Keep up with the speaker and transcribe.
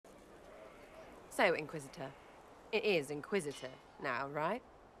So, Inquisitor. It is Inquisitor now, right?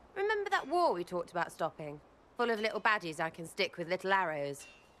 Remember that war we talked about stopping? Full of little baddies I can stick with little arrows.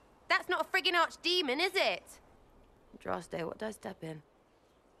 That's not a friggin' archdemon, is it? Droste, what did I step in?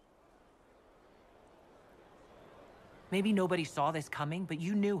 Maybe nobody saw this coming, but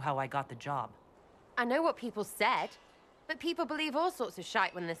you knew how I got the job. I know what people said, but people believe all sorts of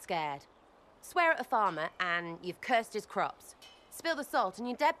shite when they're scared. Swear at a farmer and you've cursed his crops. Spill the salt and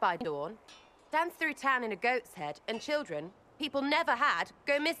you're dead by dawn. Dance through town in a goat's head and children people never had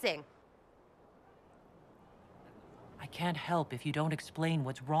go missing. I can't help if you don't explain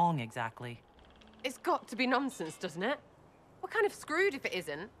what's wrong exactly. It's got to be nonsense, doesn't it? We're kind of screwed if it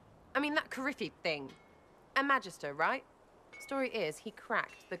isn't. I mean, that Carifi thing. A Magister, right? Story is, he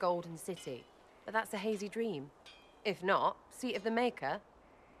cracked the Golden City. But that's a hazy dream. If not, seat of the Maker,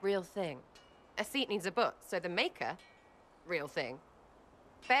 real thing. A seat needs a butt, so the Maker, real thing.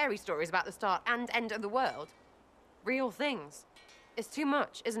 Fairy stories about the start and end of the world, real things. It's too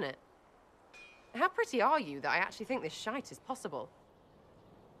much, isn't it? How pretty are you that I actually think this shite is possible?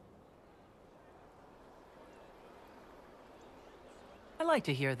 I like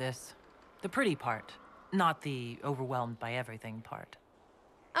to hear this. The pretty part, not the overwhelmed by everything part.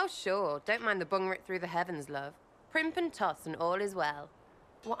 Oh, sure. Don't mind the bungrit through the heavens, love. Primp and toss and all is well.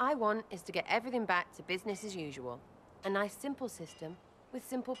 What I want is to get everything back to business as usual. A nice, simple system with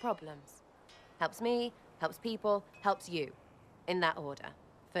simple problems. Helps me, helps people, helps you. In that order.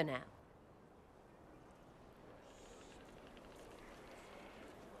 For now.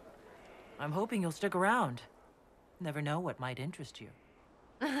 I'm hoping you'll stick around. Never know what might interest you.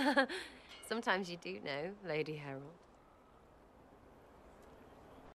 Sometimes you do know, Lady Herald.